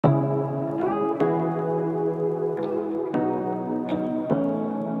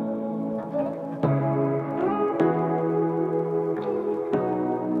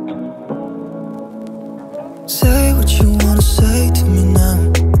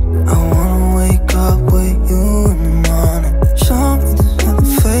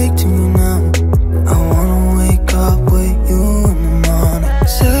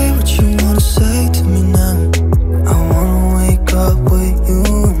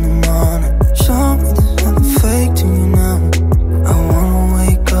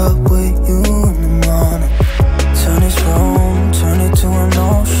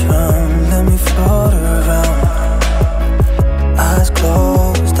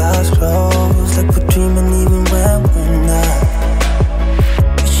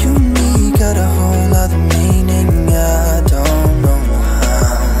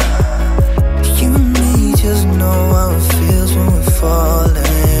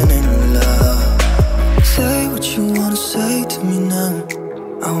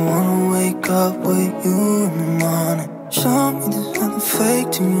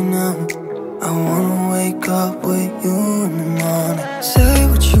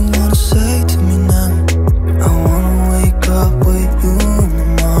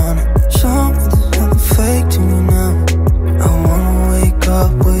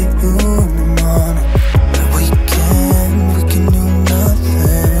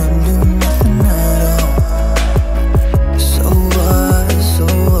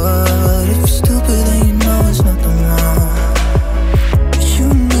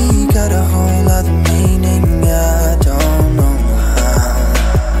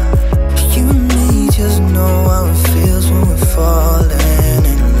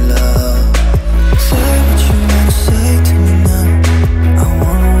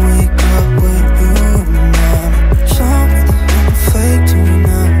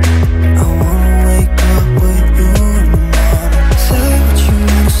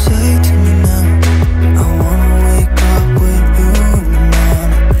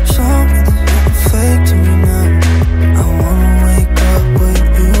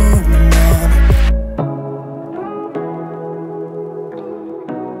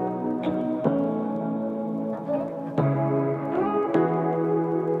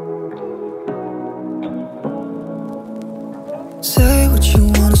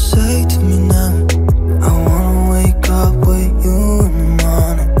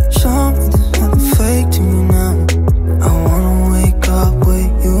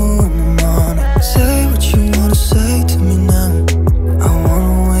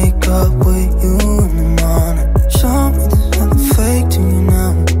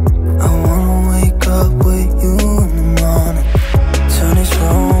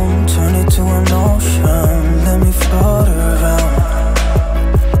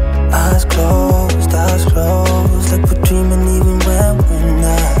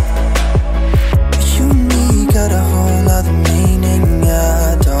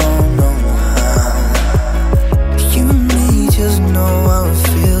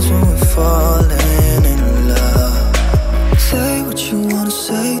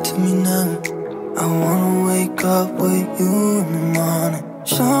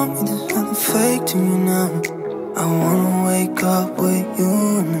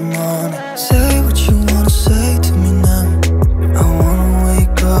in the morning. Say what you wanna say to me now. I wanna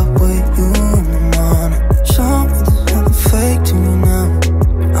wake up with you in the morning. Show me there's nothing fake to me now.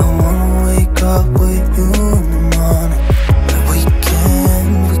 I wanna wake up with you in the morning. We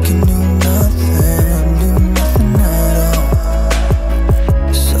can do nothing at all.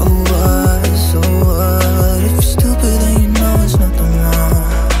 So what, if you're stupid then you know it's nothing wrong.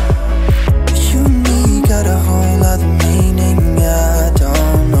 You and me got a whole other meaning, I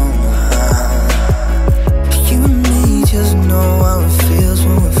don't know how. You and me just know how it feels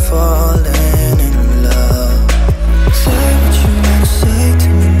when we're falling in love. Say what you wanna say to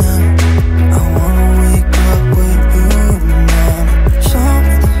me now. I wanna wake up with you in the morning. Show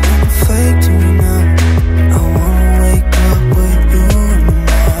me there's nothing fake to me now. I wanna wake up with you in the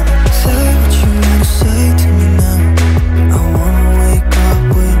morning. Say what you wanna say to me now. I wanna wake up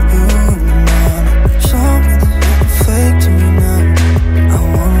with you in the morning. Show me there's nothing fake to me now. I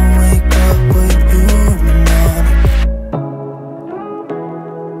wanna wake up with you in the morning.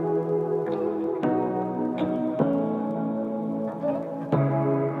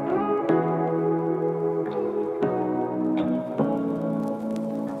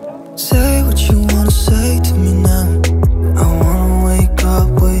 Say what you wanna say to me now. I wanna wake up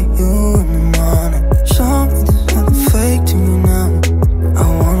with you in the morning. Show me there's nothing fake to me now. I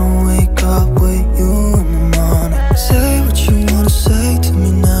wanna wake up with you in the morning. Say what you wanna say to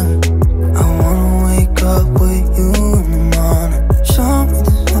me now. I wanna wake up with you in the morning. Show me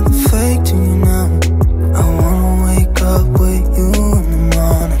there's nothing fake to me now. I wanna wake up with you in the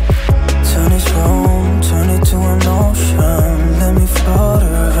morning. Turn this room, turn it to an ocean. Let me float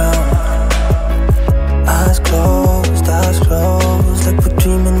around. Eyes closed, like we're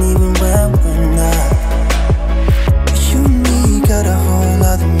dreaming even when we're not. You and me got a whole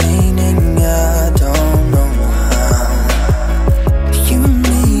other meaning, I don't know how. You and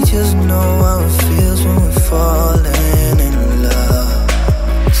me just know how it feels when we're falling in love.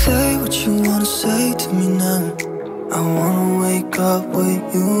 Say what you wanna say to me now. I wanna wake up with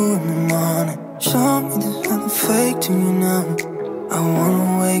you in the morning. Show me there's nothing fake to me now. I wanna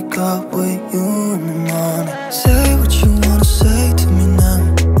wake up with you in the morning. Say what you wanna say to me.